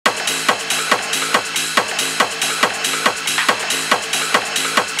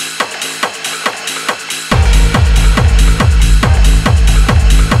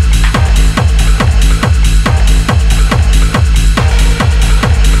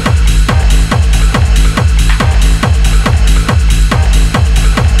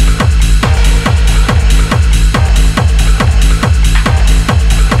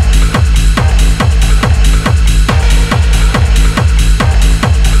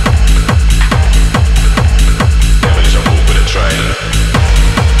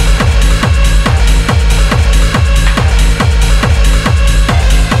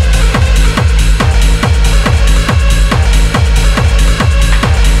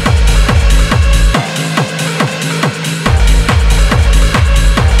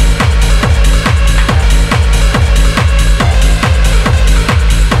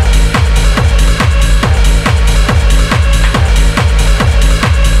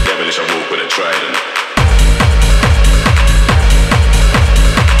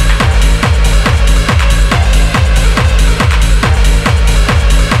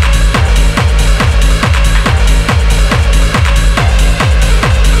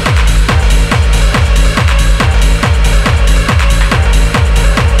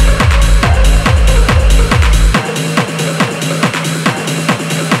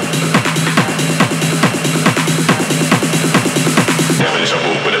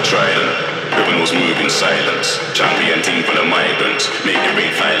Criminals move in silence. Champion team full of migrants. Make the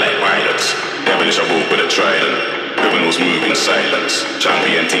rain fly like pilots. Devilish I walk with a trident. Criminals move in silence.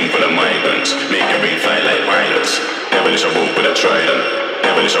 Champion team full of migrants. Make the rain fly like pilots. Devilish I walk with a trident.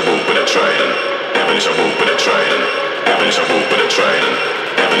 Devilish I walk with a trident. Devilish I walk with a trident. Devilish I walk with a trident.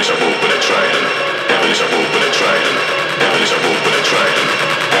 Devilish I walk with a trident. Devilish I walk with a trident. Devilish I walk with a trident.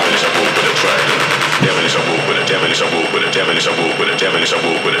 Devilish I walk with a trident. Devilish I walk with a devilish I walk with a devilish I walk with a devilish I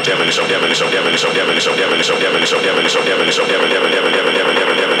walk with a devilish of devilish of devilish of devilish of devilish of devilish of devilish of devilish of devil devil devil devil devil devil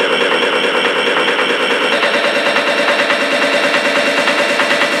devil devil devil devil devil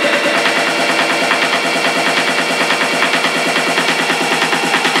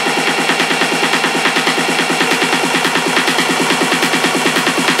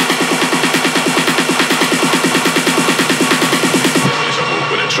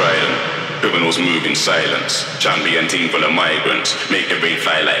Criminals move in silence. Champion team full of migrants. Make the rain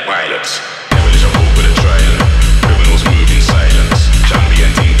fly like pilots.